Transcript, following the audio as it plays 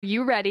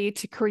You ready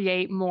to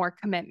create more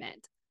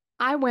commitment?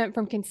 I went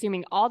from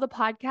consuming all the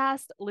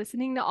podcasts,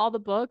 listening to all the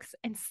books,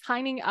 and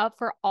signing up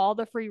for all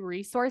the free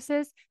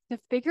resources to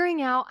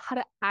figuring out how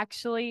to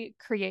actually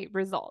create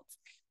results.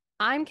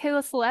 I'm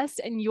Kayla Celeste,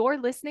 and you're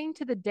listening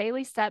to the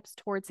Daily Steps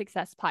Toward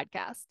Success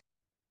podcast.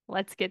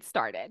 Let's get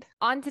started.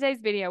 On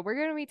today's video, we're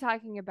going to be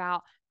talking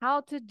about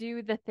how to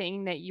do the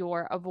thing that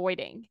you're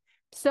avoiding.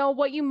 So,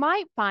 what you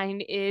might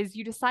find is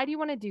you decide you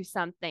want to do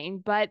something,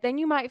 but then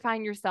you might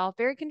find yourself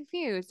very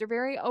confused or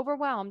very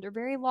overwhelmed or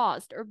very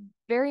lost or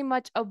very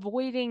much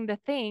avoiding the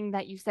thing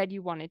that you said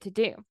you wanted to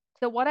do.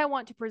 So, what I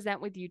want to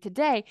present with you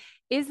today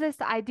is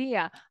this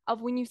idea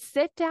of when you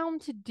sit down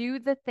to do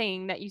the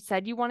thing that you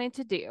said you wanted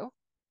to do,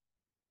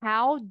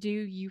 how do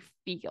you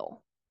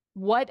feel?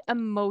 What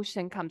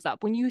emotion comes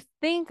up? When you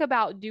think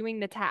about doing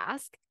the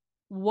task,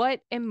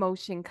 what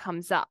emotion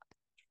comes up?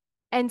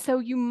 And so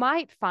you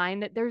might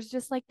find that there's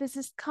just like this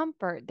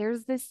discomfort,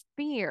 there's this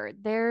fear,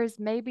 there's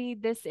maybe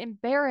this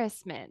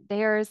embarrassment,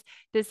 there's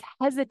this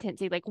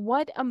hesitancy. Like,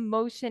 what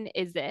emotion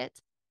is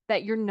it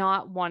that you're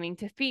not wanting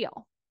to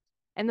feel?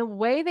 And the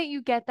way that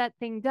you get that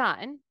thing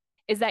done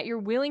is that you're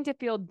willing to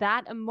feel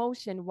that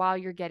emotion while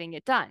you're getting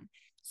it done.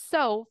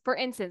 So, for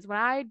instance, when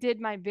I did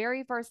my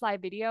very first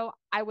live video,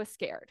 I was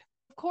scared.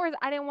 Of course,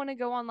 I didn't want to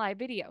go on live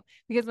video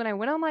because when I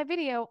went on live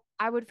video,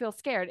 I would feel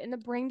scared, and the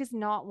brain does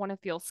not want to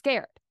feel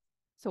scared.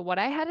 So, what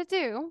I had to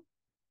do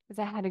is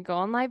I had to go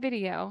on live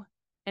video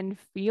and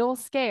feel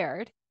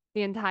scared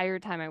the entire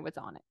time I was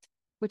on it,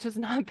 which was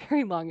not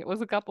very long. It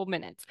was a couple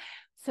minutes.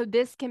 So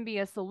this can be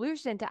a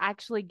solution to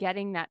actually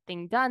getting that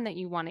thing done that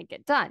you want to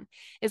get done.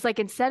 It's like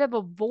instead of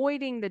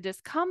avoiding the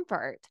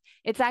discomfort,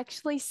 it's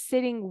actually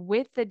sitting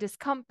with the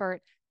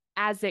discomfort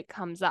as it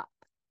comes up.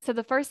 So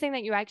the first thing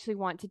that you actually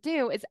want to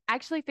do is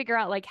actually figure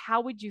out like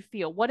how would you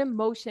feel? What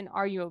emotion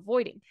are you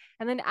avoiding?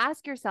 And then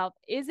ask yourself,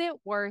 is it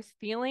worth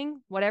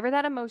feeling whatever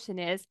that emotion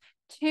is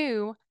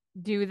to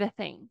do the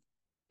thing?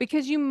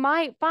 Because you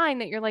might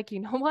find that you're like, you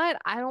know what?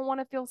 I don't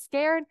want to feel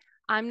scared.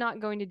 I'm not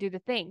going to do the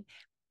thing.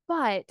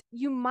 But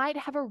you might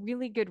have a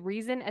really good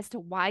reason as to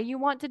why you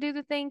want to do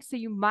the thing. So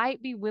you might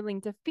be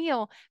willing to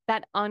feel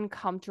that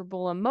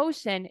uncomfortable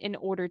emotion in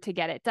order to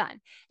get it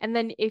done. And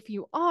then if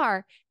you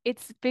are,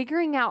 it's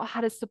figuring out how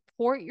to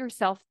support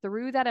yourself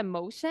through that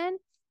emotion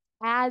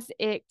as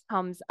it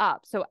comes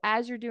up. So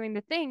as you're doing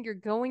the thing, you're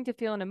going to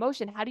feel an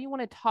emotion. How do you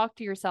want to talk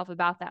to yourself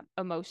about that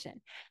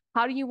emotion?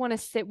 How do you want to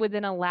sit with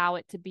and allow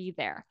it to be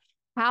there?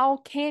 How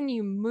can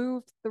you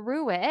move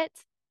through it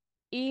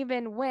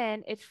even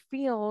when it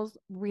feels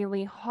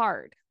really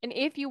hard? And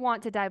if you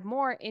want to dive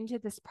more into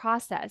this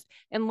process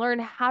and learn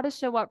how to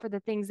show up for the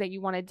things that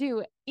you want to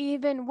do,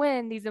 even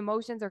when these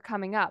emotions are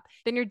coming up,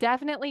 then you're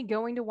definitely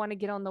going to want to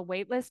get on the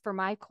wait list for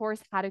my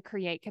course, How to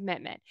Create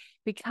Commitment.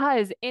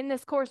 Because in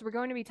this course, we're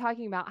going to be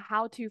talking about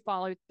how to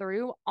follow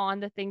through on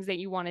the things that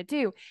you want to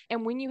do.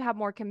 And when you have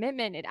more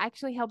commitment, it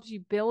actually helps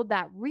you build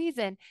that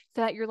reason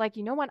so that you're like,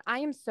 you know what, I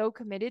am so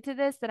committed to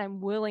this that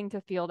I'm willing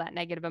to feel that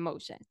negative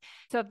emotion.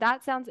 So if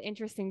that sounds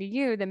interesting to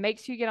you, then make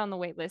sure you get on the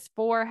wait list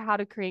for How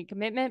to Create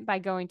Commitment by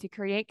going to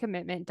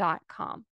createcommitment.com.